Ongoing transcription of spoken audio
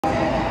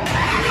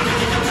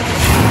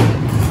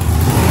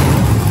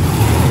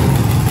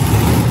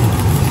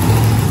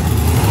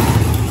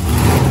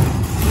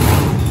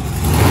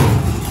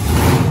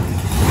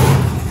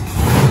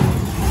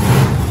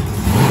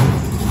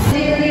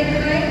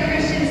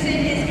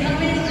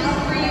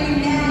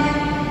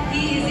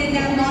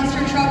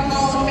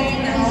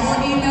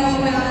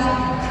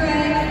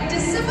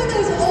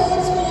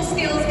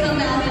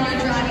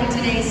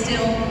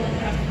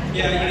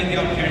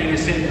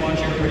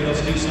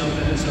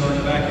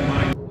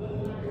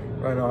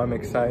Right now I'm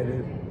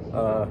excited.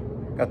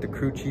 Got the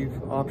crew chief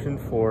option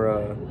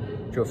for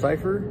Joe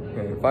Cypher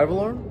and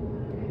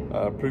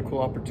 5Alarm. Pretty cool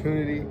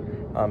opportunity.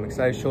 I'm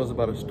excited. Show's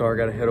about to start.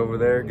 Got to head over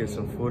there, get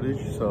some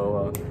footage.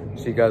 So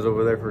see you guys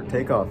over there for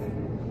takeoff.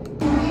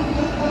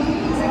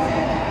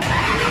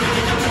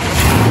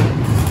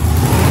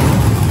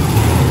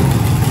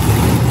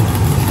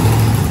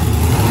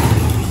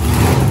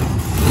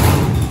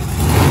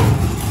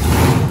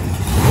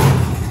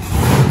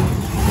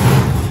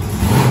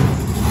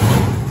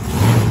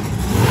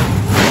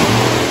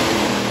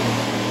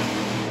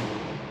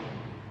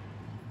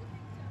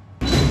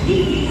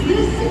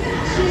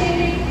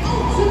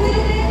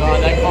 God,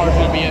 that car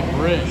should be at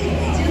brick.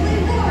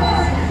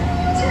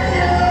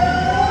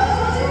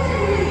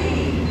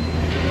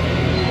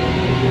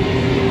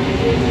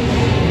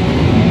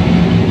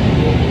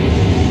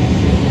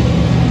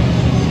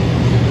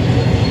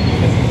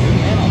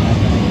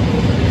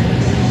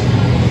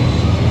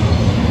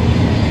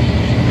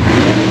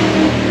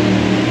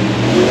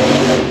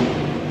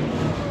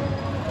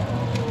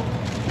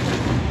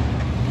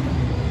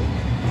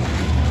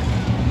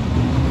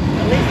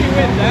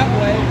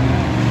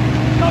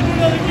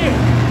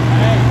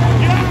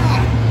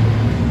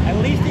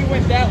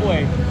 That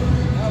way.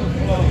 That was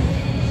close.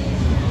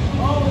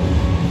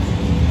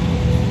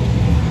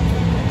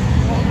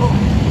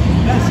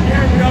 That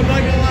scared me, I'm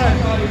not gonna lie.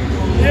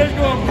 He is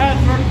going past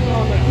vertical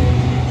on there.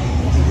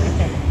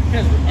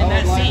 And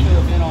that seat,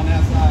 been on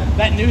that side.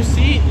 That new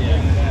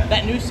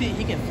seat,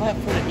 he can flat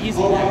foot it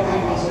easily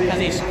because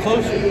he's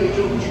closer.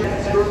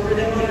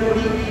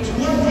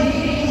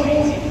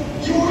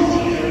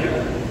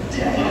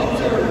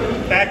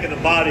 Back of the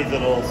body's a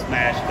little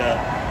smashed up.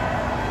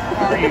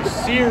 Are you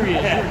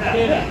serious? You're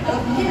kidding.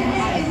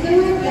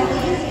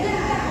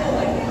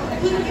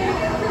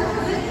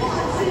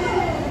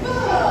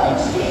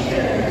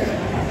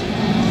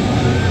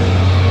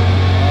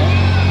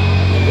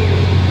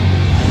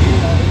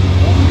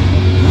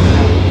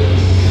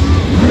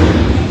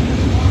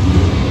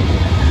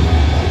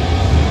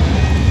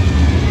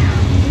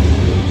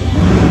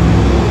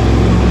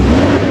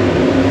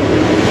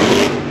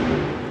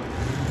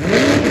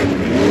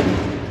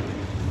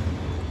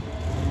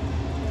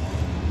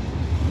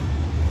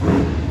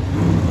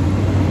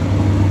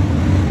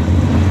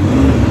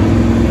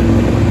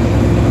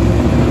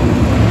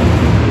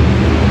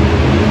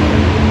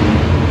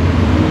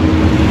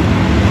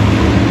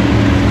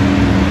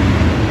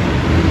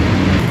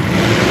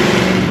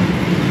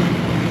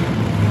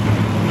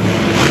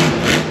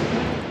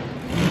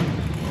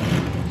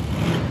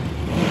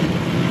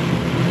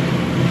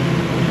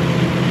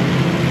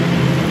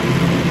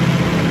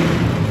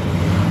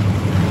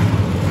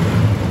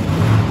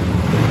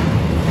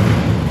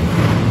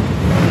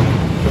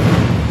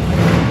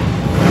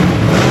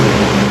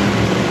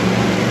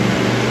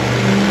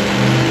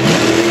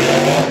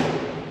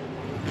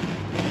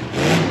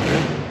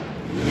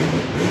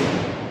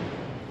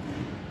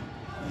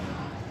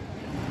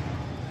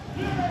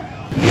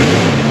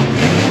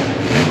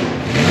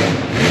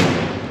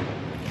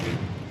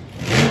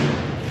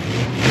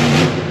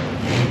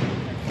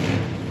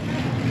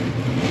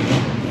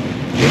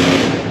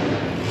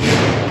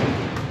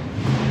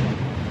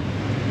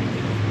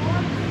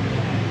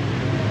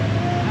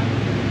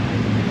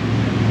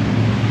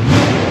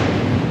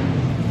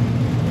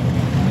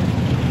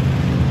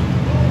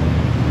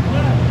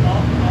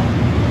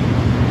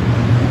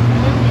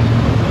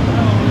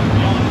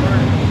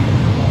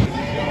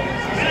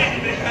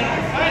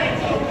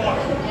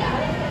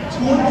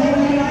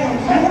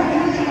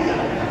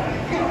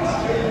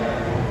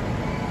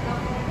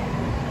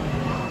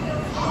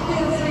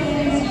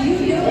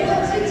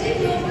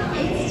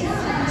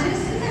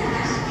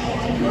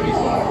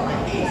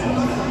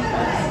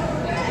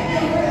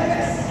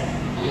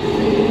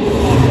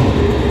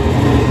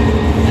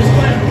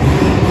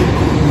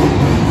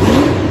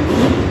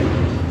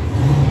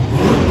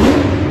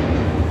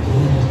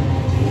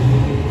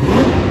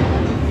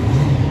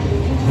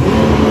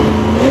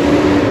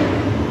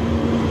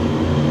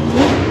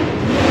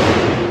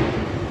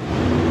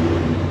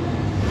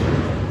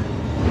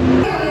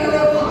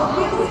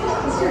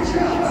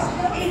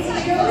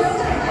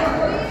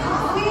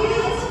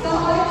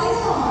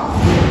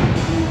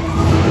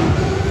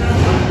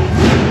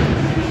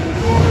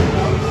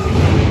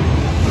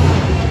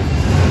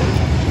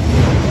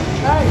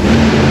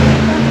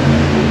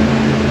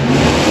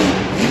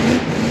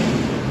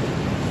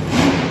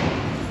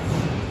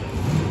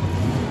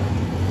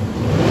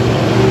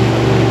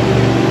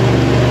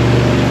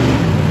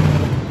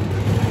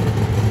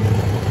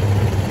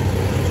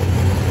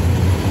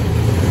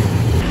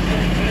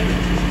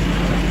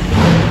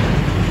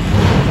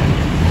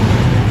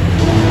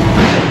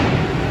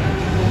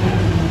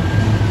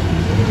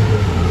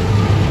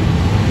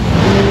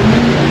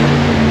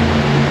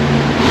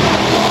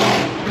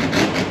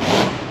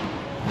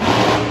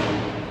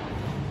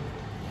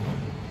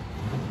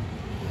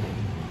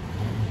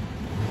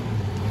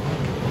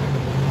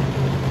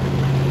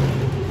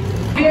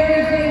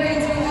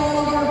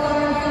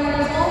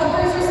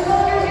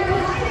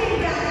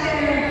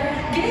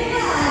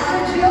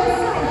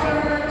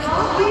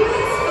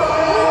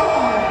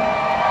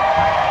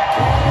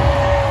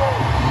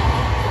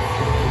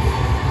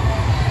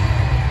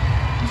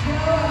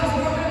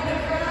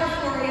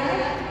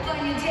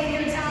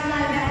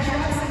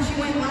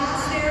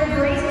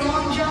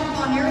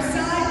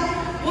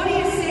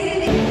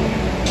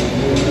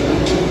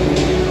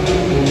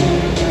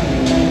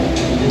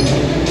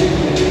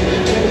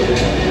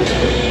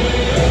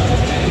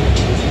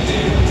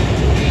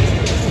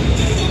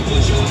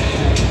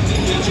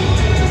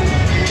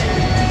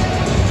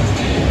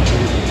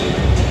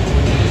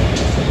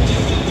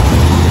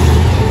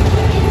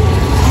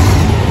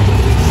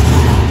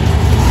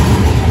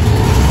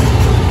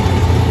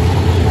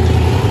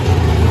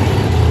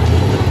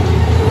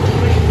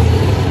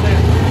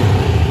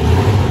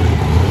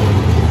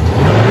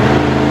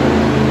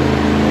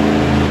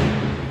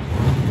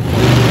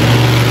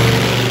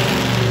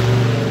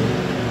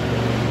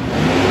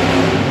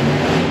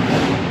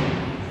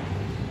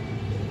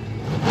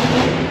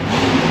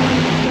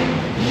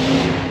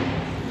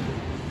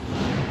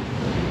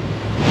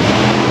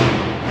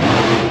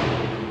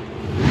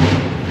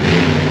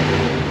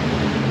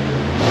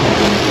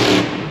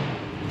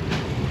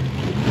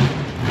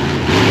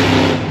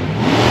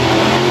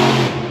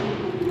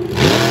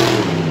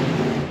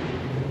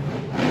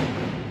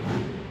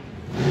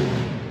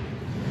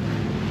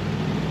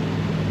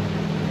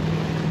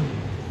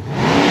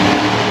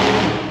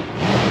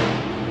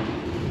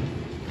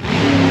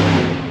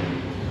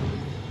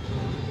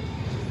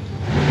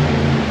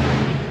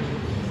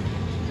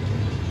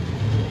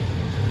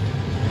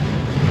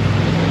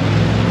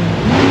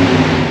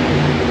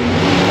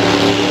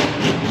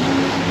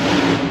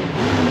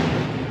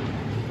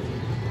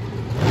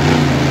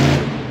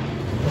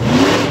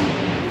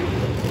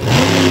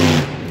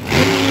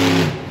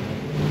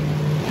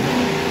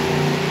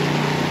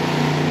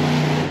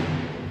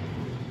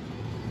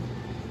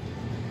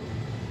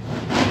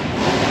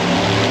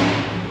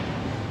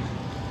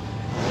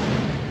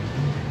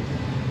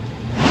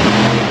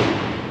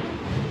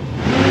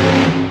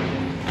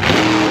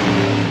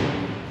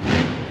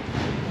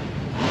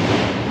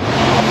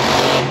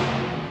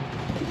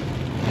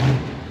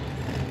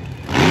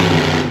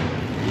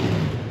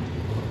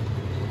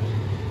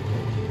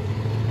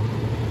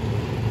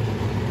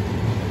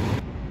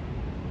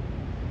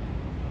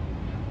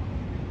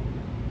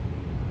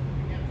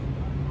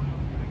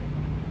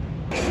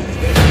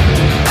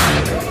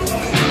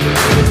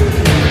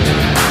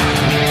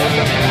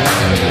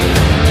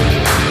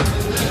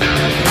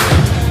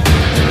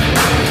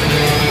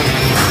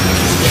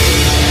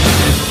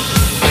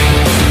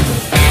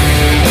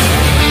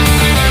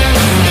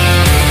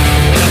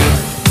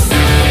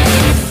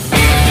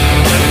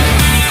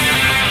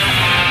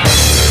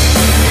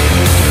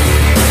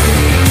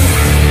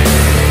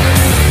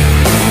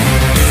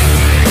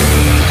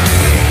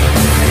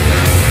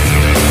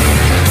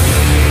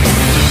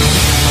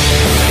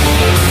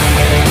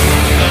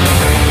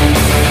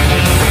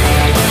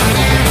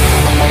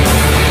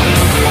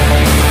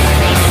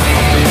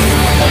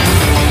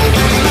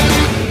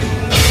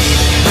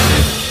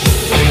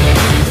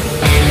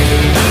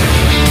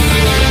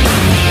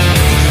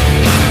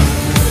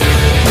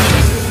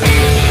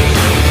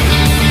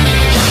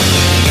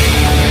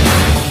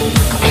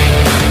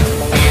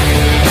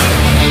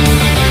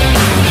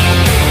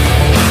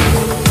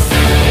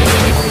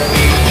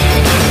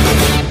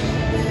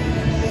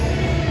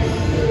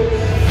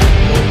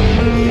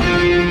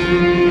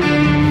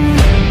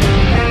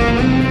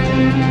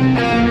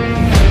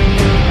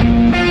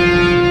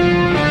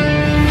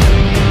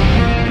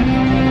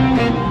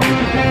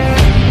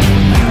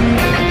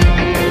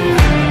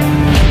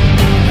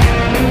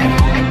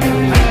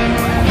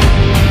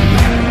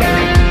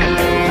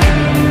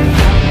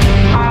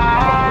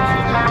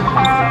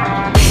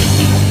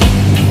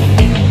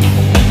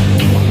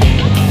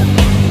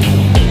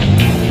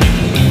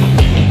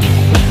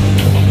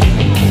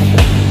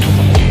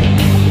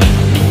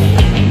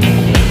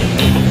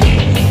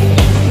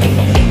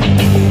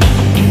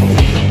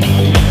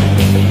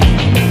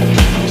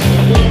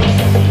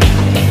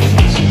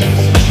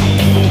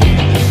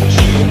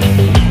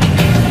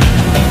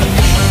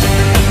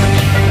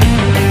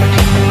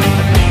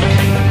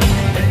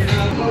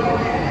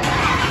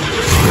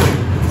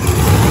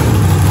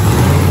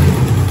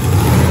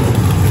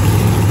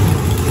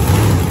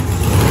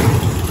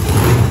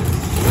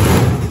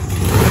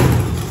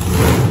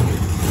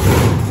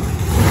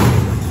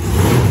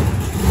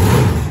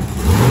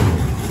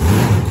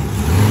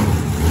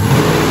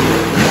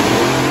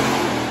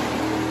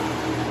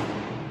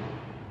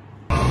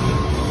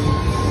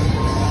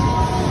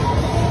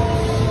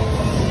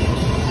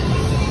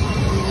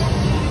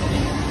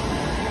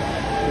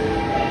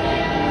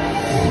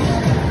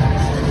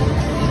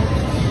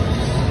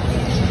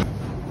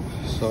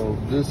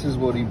 this is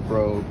what he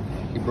broke.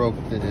 He broke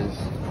this.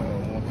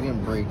 Well, he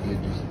didn't break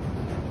it, just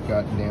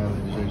got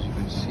damaged. As you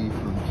can see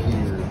from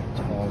here, it's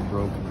all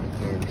broken right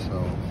there.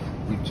 So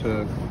we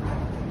took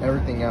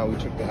everything out. We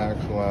took the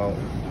axle out.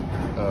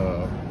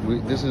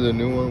 This is a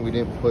new one. We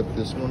didn't put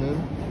this one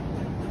in.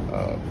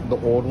 The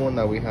old one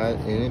that we had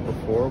in it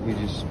before, we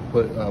just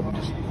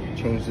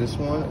changed this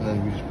one, and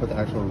then we just put the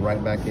axle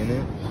right back in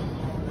it.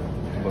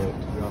 But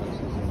to be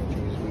honest, this isn't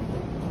changes.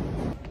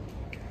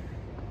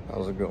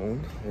 How's it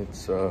going?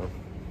 It's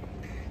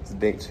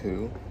day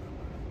 2,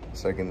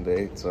 second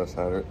day. It's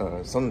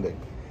Sunday.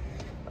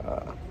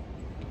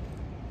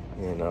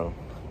 You know,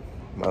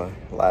 my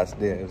last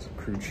day as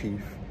crew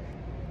chief.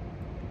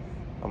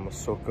 I'm gonna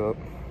soak up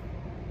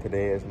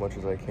today as much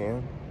as I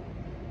can.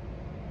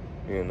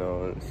 You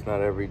know, it's not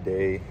every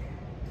day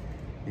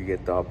you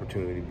get the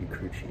opportunity to be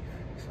crew chief.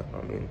 So,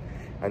 I mean,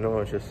 I know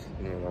it's just,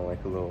 you know, like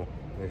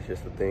it's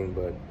just a thing,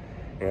 but,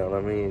 you know what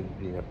I mean?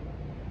 You know,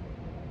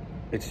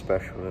 it's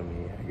special to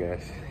me, I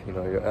guess. You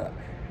know,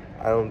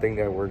 I don't think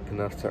I worked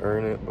enough to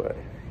earn it, but,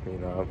 you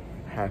know,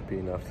 I'm happy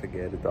enough to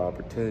get the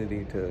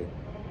opportunity to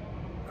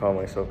call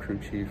myself crew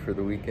chief for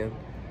the weekend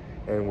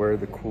and wear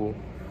the cool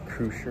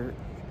crew shirt.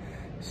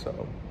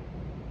 So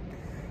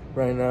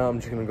right now I'm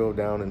just gonna go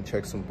down and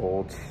check some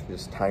bolts,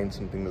 just tighten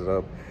some things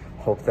up.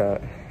 Hope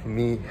that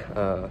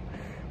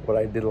what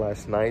I did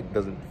last night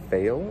doesn't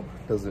fail,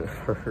 doesn't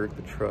hurt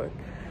the truck.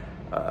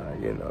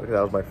 You know,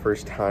 that was my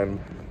first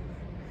time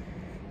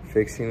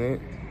fixing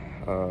it.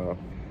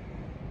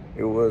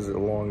 It was a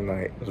long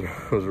night. It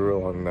was a real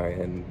long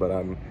night, but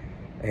I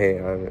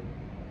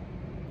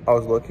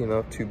was lucky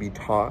enough to be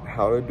taught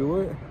how to do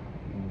it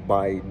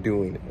by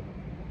doing it.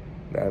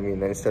 I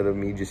mean, instead of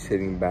me just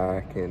sitting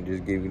back and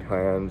just giving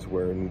hands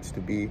where it needs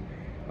to be,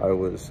 I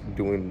was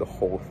doing the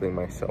whole thing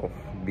myself,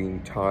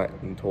 being taught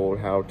and told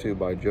how to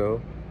by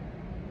Joe.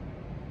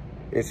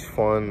 It's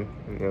fun,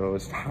 you know,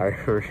 it's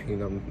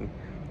tiring. I'm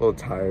a little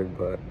tired,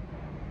 but,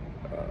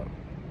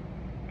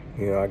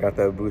 you know, I got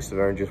that boost of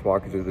energy just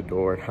walking through the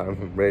door, and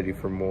I'm ready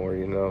for more,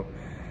 you know.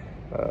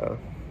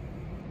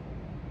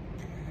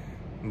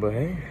 But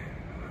hey,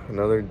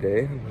 another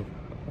day.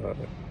 I'm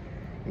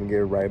gonna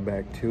get right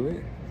back to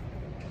it.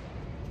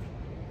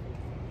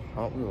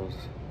 Hot Wheels.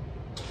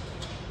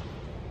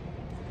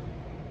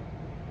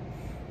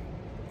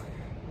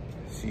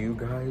 See you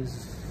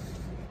guys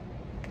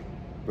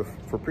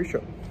for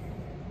pre-show.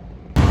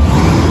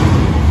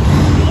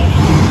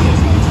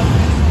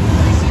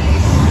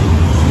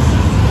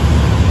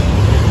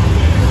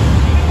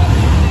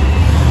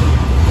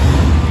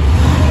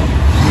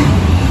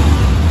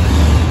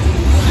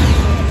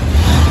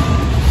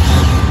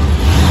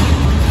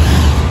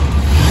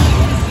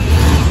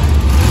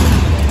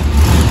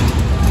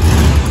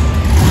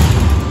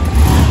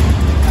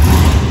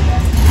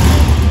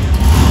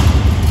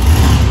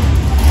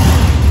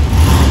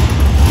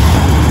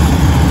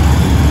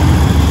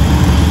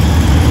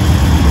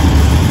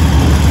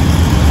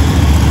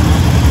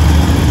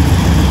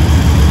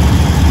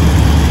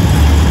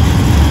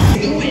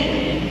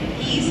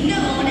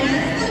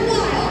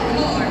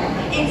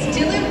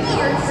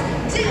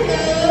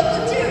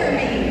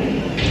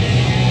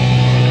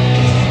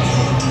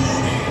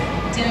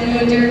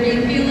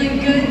 Derby feeling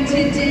good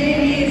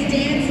today is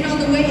dancing on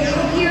the way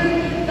out here.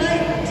 But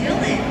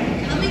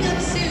Dylan, coming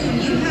up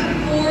soon, you have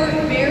 4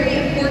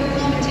 very important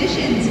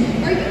competitions.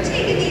 Are you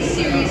taking these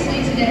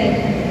seriously today?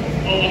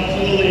 Oh,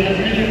 absolutely. As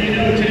many of you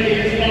know, today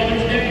is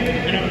Father's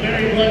Day, and I'm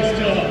very blessed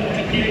to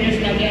compete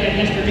against my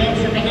dad, Mr.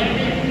 Dumpster, behind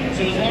me.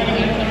 So as long as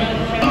I come out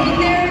front,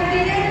 There at the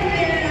end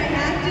there, I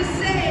have to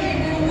say,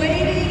 you were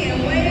waiting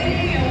and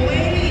waiting and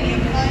waiting, and you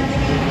finally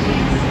got a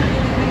chance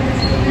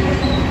to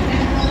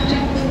that long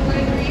jump look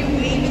good. Were you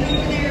waving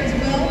over there as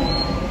well?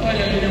 oh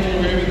yeah, you know,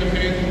 we're waving the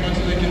fans as much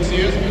as they can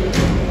see us, but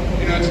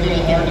you know, it's a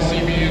little hard to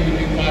see me in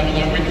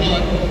 5Alarm.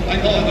 I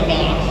call it the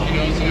box, you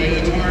know, so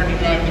it's hard to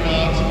drive the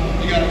box.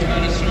 You got to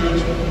kind of search,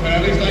 but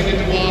at least I get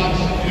to watch,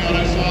 you know, and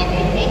I saw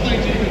both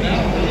legs even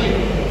out, really,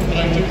 but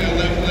I took that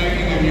left leg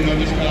and, you know,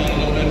 just fell a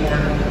little bit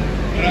harder.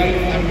 But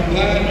I'm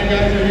glad you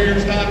guys are here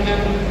in Stockton.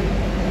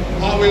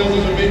 Hot Wheels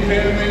is a big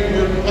family.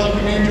 We're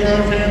welcoming you to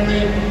our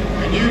family.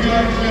 And you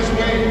guys just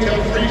wait until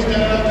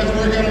freestyle, because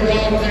we're going to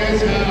rock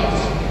this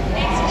house.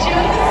 It's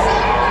Joe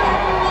Summer,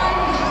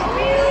 Hot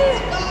Wheels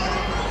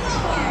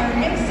 5Alarm.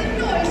 Make some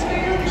noise for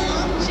your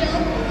long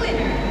jump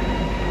winner.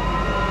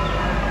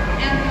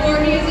 And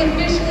Corby is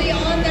officially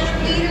on that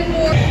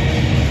leaderboard.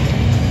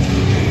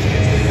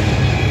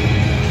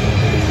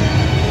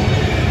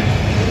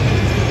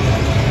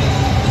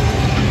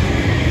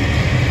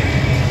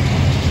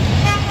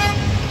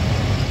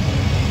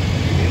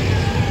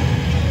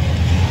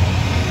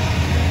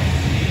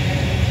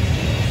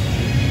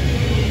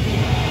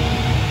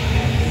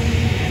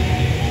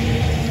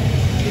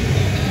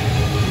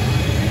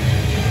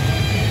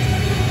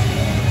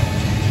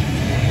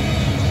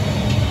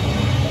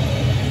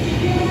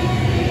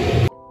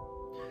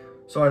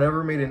 So I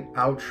never made an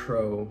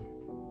outro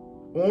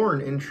or an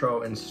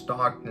intro in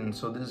Stockton,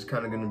 so this is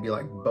kind of going to be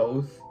like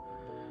both.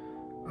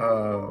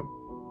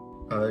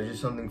 It's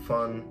just something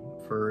fun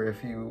for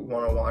if you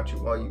want to watch it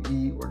while you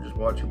eat or just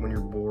watch it when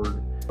you're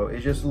bored. So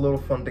it's just a little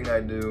fun thing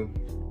I do,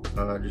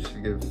 just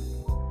to give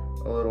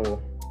a little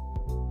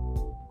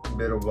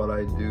bit of what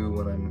I do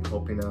when I'm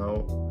helping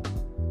out.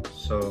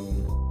 So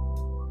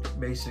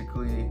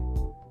basically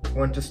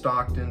went to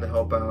Stockton to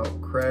help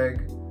out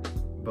Craig,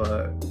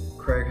 but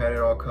Craig had it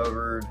all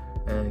covered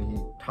and he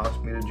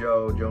tossed me to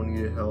Joe. Joe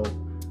needed help,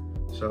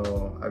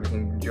 so I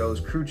became Joe's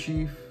crew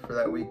chief for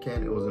that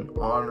weekend. It was an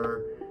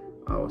honor.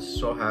 I was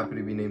so happy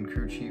to be named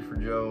crew chief for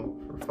Joe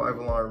for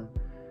 5Alarm.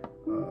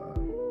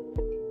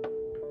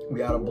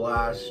 We had a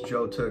blast.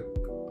 Joe took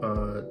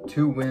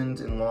 2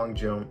 wins in long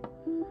jump,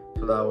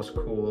 so that was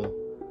cool.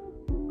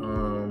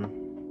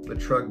 The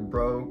truck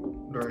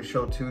broke during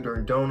show 2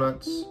 during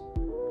donuts.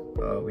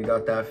 We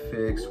got that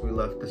fixed. We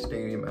left the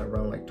stadium at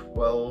around like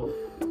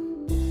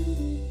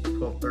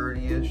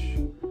 12:30ish,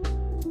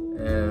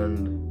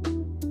 and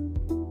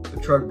the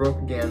truck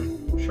broke again,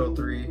 show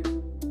 3.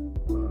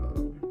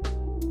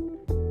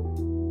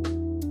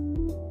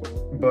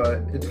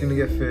 But it's gonna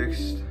get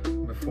fixed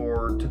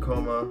before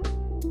Tacoma,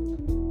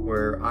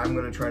 where I'm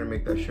gonna try to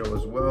make that show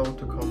as well,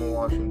 Tacoma,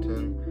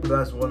 Washington.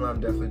 That's one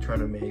I'm definitely trying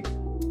to make.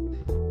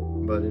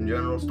 But in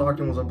general,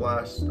 Stockton was a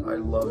blast. I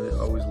love it. I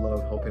always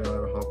love helping out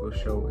at a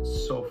Hotwheels show.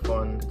 It's so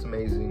fun. It's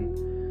amazing.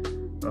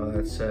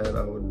 That said,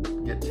 I would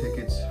get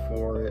tickets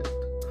for it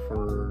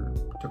for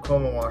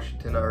Tacoma,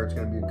 Washington. I heard it's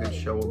gonna be a good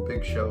show, a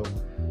big show.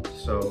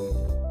 So,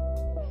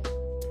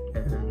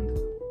 and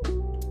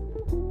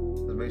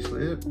that's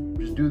basically it.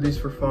 Just do these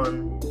for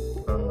fun.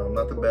 I'm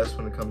not the best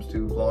when it comes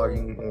to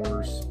vlogging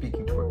or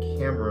speaking to a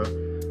camera.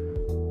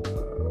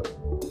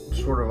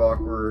 Sort of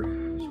awkward,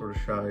 sort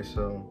of shy,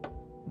 so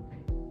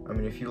I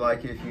mean, if you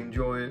like it, if you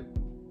enjoy it,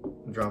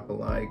 drop a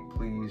like,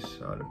 please.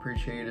 I'd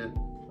appreciate it.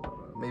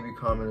 Maybe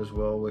comment as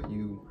well what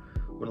you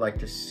would like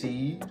to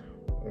see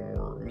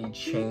or me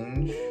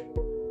change.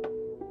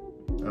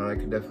 I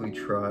could definitely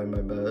try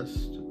my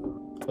best.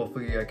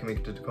 Hopefully I can make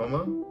it to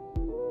Tacoma.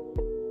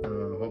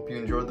 Hope you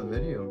enjoyed the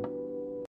video.